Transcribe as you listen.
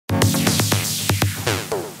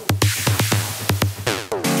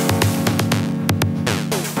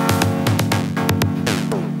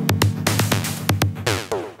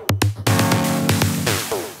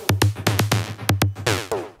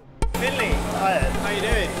Hi. How you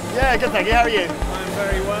doing? Yeah, good, thank you. How are you? I'm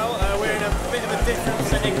very well. We're in a bit of a different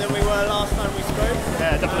setting than we were last time we spoke.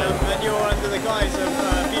 Yeah, definitely. And you're under the guise of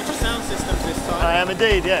Future Sound Systems this time. I am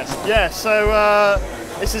indeed, yes. Yeah, so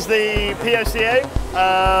this is the P.O.C.A.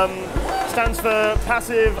 Stands for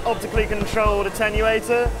Passive Optically Controlled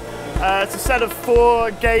Attenuator. It's a set of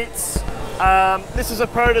 4 gates. This is a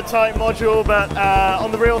prototype module, but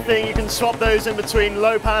on the real thing you can swap those in between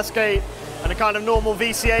low pass gate and a kind of normal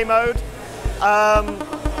VCA mode.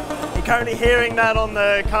 You're currently hearing that on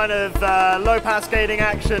the kind of low pass gating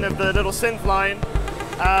action of the little synth line.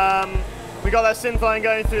 We got that synth line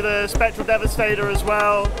going through the Spectral Devastator as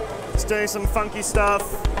well. It's doing some funky stuff.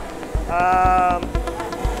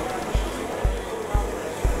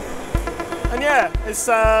 And yeah, it's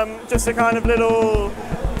just a kind of little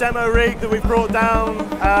demo rig that we've brought down.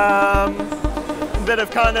 A bit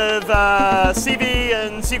of kind of CV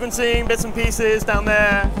and sequencing bits and pieces down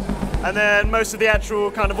there. And then most of the actual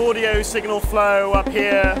kind of audio signal flow up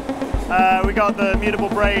here. We got the mutable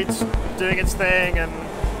braids doing its thing, and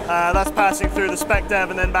that's passing through the spec dev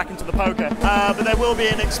and then back into the P.O.C.A. But there will be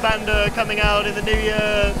an expander coming out in the new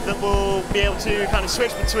year that will be able to kind of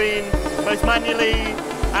switch between both manually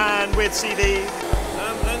and with CD.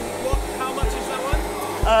 How much is that one?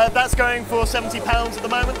 That's going for £70 at the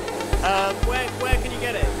moment. Where can you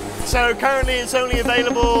get it? So currently it's only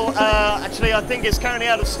available, actually I think it's currently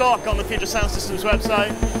out of stock on the Future Sound Systems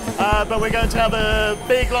website, but we're going to have a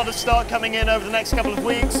big lot of stock coming in over the next couple of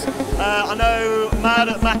weeks. I know Matt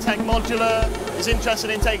at Tech Modular is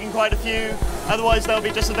interested in taking quite a few, otherwise they'll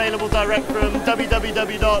be just available direct from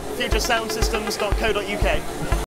www.futuresoundsystems.co.uk.